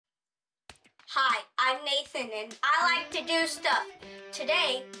Hi, I'm Nathan and I like to do stuff.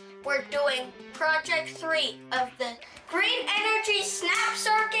 Today, we're doing Project 3 of the Green Energy Snap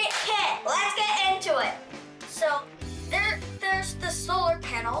Circuit Kit. Let's get into it. So, there's the solar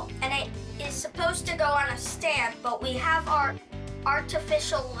panel and it is supposed to go on a stand, but we have our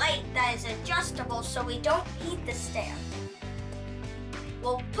artificial light that is adjustable so we don't need the stand.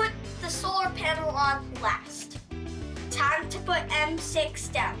 We'll put the solar panel on last. Time to put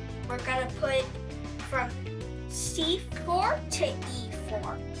M6 down. We're gonna put from C4 to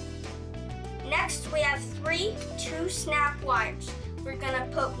E4. Next, we have 3 2-snap wires. We're gonna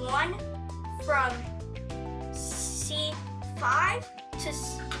put one from C5 to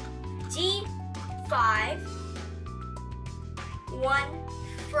D5, one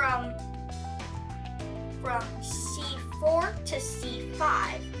from C4 to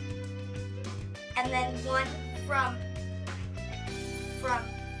C5, and then one from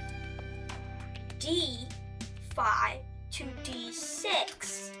D5 to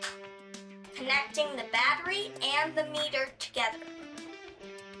D6, connecting the battery and the meter together.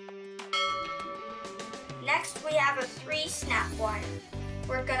 Next, we have a 3-snap wire.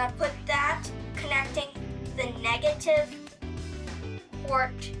 We're gonna put that connecting the negative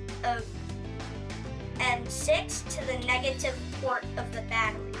port of M6 to the negative port of the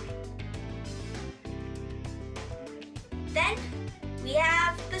battery. Then we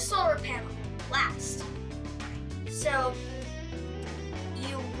have the solar panel last. So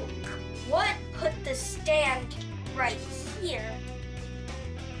you would put the stand right here,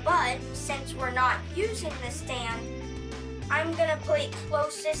 but since we're not using the stand, I'm gonna put it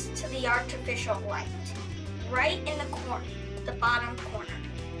closest to the artificial light, right in the corner, the bottom corner.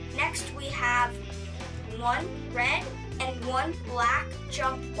 Next we have one red and one black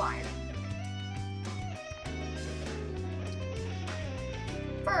jump wire.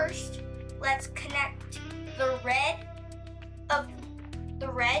 First, let's connect the red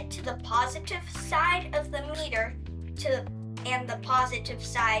to the positive side of the meter and the positive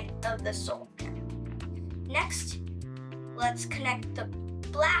side of the solar panel. Next, let's connect the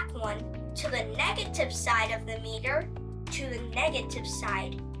black one to the negative side of the meter to the negative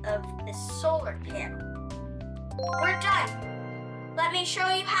side of the solar panel. We're done. Let me show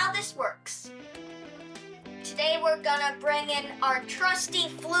you how this works. Today we're gonna bring in our trusty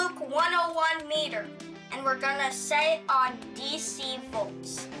Fluke 101 meter and we're gonna set it on DC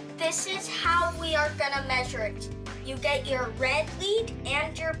volts. This is how we are gonna measure it. You get your red lead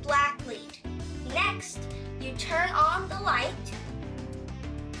and your black lead. Next, you turn on the light.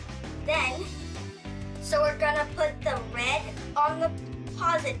 So we're gonna put the red on the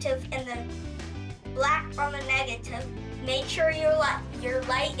positive and the black on the negative. Make sure your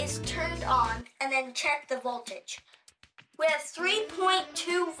light is turned on and then check the voltage. We have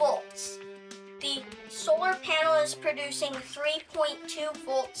 3.2 volts. The solar panel is producing 3.2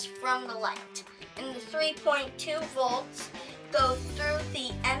 volts from the light. And the 3.2 volts go through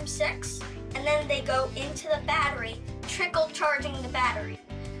the M6 and then they go into the battery, trickle charging the battery.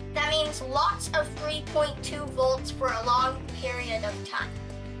 That means lots of 3.2 volts for a long period of time.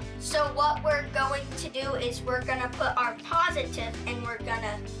 So what we're going to do is we're gonna put our positive and we're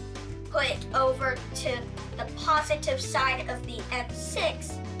gonna put it over to the positive side of the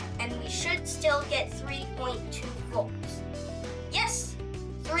M6 and we should still get 3.2 volts. Yes,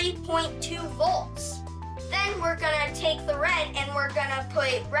 3.2 volts. Then we're gonna take the red and we're gonna put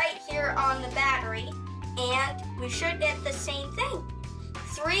it right here on the battery and we should get the same thing,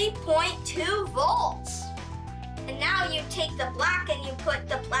 3.2 volts. And now you take the black and you put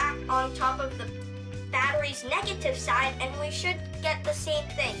the black on top of the battery's negative side and we should get the same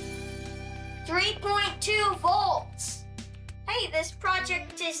thing. 3.2 volts. Hey, this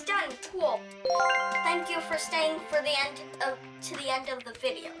project is done. Cool. Thank you for staying to the end of the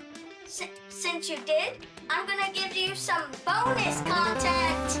video. Since you did, I'm gonna give you some bonus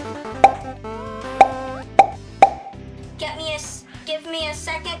content. Give me a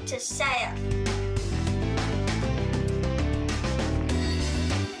second to say it.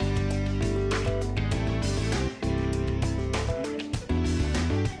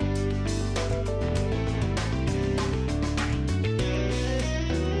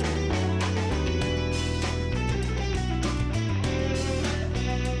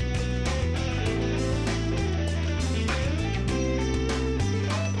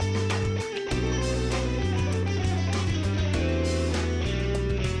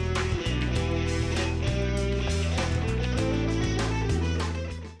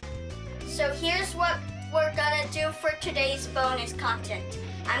 So here's what we're gonna do for today's bonus content.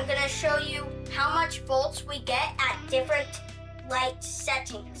 I'm gonna show you how much volts we get at different light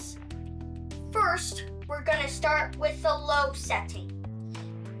settings. first, we're gonna start with the low setting.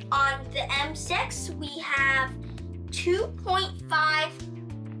 On the M6, we have 2.5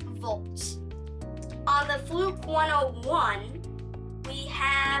 volts. On the Fluke 101, we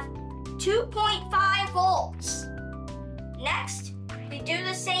have 2.5 volts. Next, we do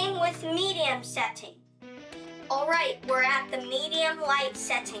the same with medium setting. All right, we're at the medium light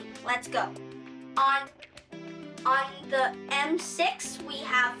setting. Let's go. On the M6, we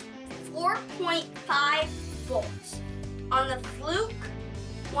have 4.5 volts. On the Fluke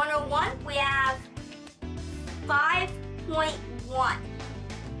 101, we have 5.1.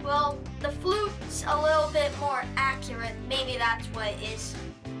 Well, the Fluke's a little bit more accurate. Maybe that's what it is.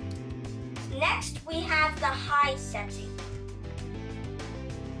 Next, we have the high setting.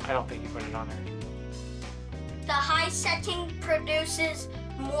 I don't think you put it on there. The high setting produces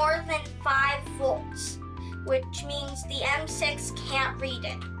more than 5 volts, which means the M6 can't read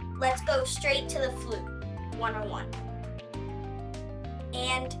it. Let's go straight to the Fluke 101.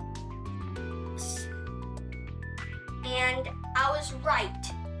 And I was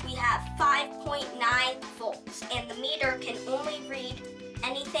right. We have 5.9 volts, and the meter can only read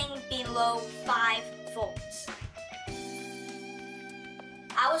anything below 5 volts.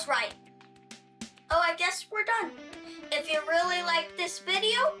 I was right. Oh, I guess we're done. If you really like this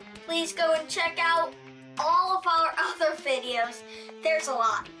video, please go and check out all of our other videos. There's a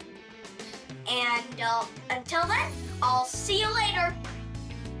lot. And until then, I'll see you later.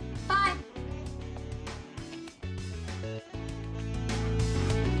 Bye.